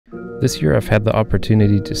This year I've had the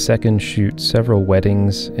opportunity to second shoot several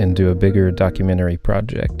weddings and do a bigger documentary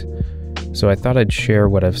project. So I thought I'd share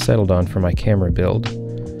what I've settled on for my camera build.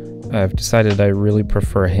 I've decided I really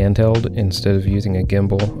prefer handheld instead of using a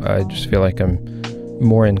gimbal. I just feel like I'm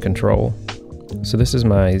more in control. So this is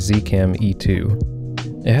my Zcam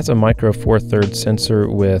E2. It has a micro 4/3 sensor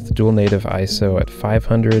with dual native ISO at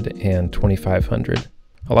 500 and 2500.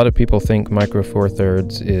 A lot of people think micro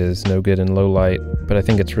 4/3 is no good in low light, but I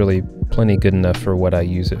think it's really plenty good enough for what I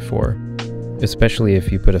use it for, especially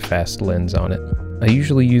if you put a fast lens on it. I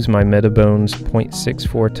usually use my Metabones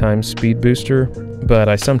 0.64x Speedbooster, but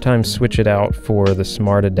I sometimes switch it out for the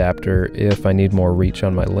Smart adapter if I need more reach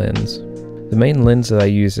on my lens. The main lens that I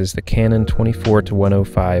use is the Canon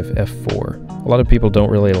 24-105 f4. A lot of people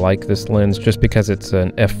don't really like this lens just because it's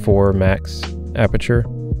an f4 max aperture,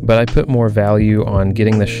 but I put more value on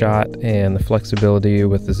getting the shot and the flexibility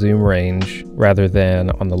with the zoom range rather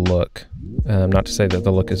than on the look. Not to say that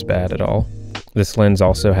the look is bad at all. This lens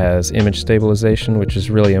also has image stabilization, which is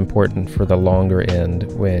really important for the longer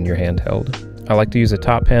end when you're handheld. I like to use a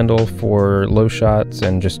top handle for low shots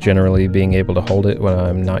and just generally being able to hold it when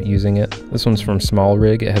I'm not using it. This one's from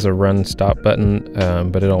Smallrig. It has a run stop button,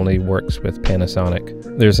 but it only works with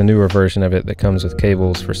Panasonic. There's a newer version of it that comes with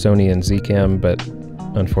cables for Sony and Zcam, but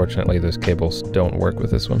unfortunately those cables don't work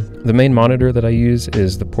with this one. The main monitor that I use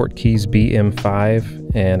is the Portkeys BM5,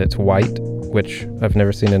 and it's white, which I've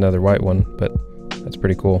never seen another white one, but that's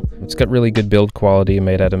pretty cool. It's got really good build quality,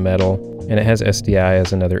 made out of metal, and it has SDI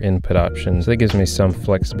as another input option, so that gives me some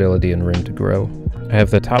flexibility and room to grow. I have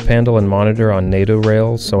the top handle and monitor on NATO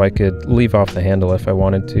rails, so I could leave off the handle if I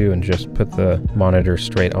wanted to and just put the monitor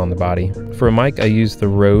straight on the body. For a mic, I use the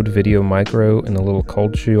Rode Videomicro and a little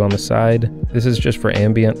cold shoe on the side. This is just for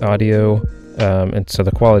ambient audio, and so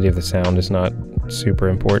the quality of the sound is not super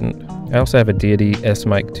important. I also have a DJI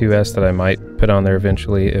Mic 2S that I might put on there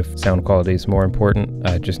eventually if sound quality is more important.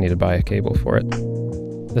 I just need to buy a cable for it.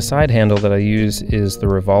 The side handle that I use is the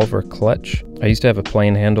RVLVR Clutch. I used to have a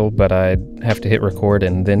plain handle, but I'd have to hit record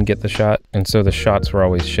and then get the shot, and so the shots were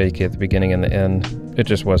always shaky at the beginning and the end. It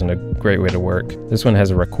just wasn't a great way to work. This one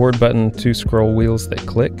has a record button, 2 scroll wheels that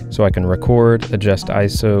click, so I can record, adjust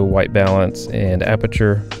ISO, white balance, and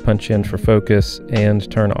aperture, punch in for focus, and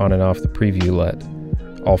turn on and off the preview LUT,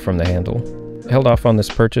 all from the handle. I held off on this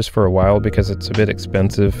purchase for a while because it's a bit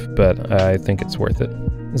expensive, but I think it's worth it.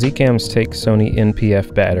 Zcams take Sony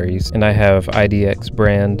NPF batteries, and I have IDX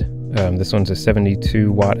brand. This one's a 72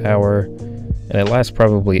 watt hour, and it lasts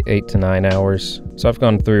probably 8 to 9 hours. So I've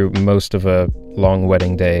gone through most of a long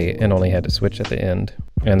wedding day and only had to switch at the end.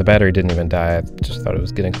 And the battery didn't even die, I just thought it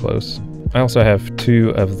was getting close. I also have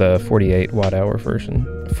 2 of the 48 watt hour version.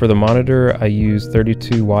 For the monitor, I use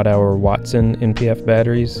 32 watt hour Watson NPF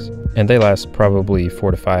batteries, and they last probably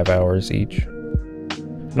 4 to 5 hours each.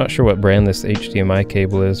 I'm not sure what brand this HDMI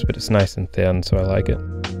cable is, but it's nice and thin, so I like it.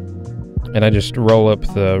 And I just roll up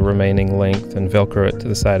the remaining length and Velcro it to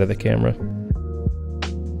the side of the camera.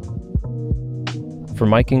 For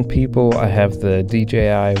miking people, I have the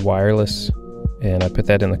DJI Wireless, and I put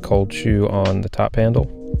that in the cold shoe on the top handle.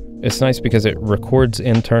 It's nice because it records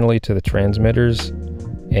internally to the transmitters,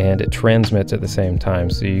 and it transmits at the same time,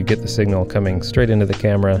 so you get the signal coming straight into the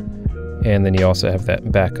camera, and then you also have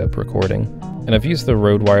that backup recording. And I've used the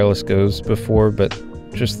Rode Wireless Go's before, but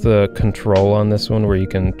just the control on this one where you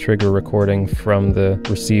can trigger recording from the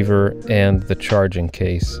receiver and the charging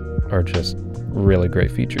case are just really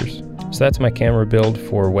great features. So that's my camera build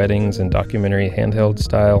for weddings and documentary handheld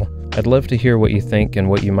style. I'd love to hear what you think and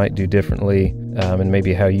what you might do differently, and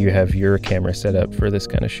maybe how you have your camera set up for this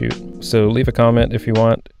kind of shoot. So leave a comment if you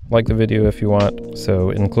want, like the video if you want.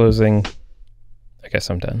 So in closing, I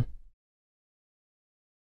guess I'm done.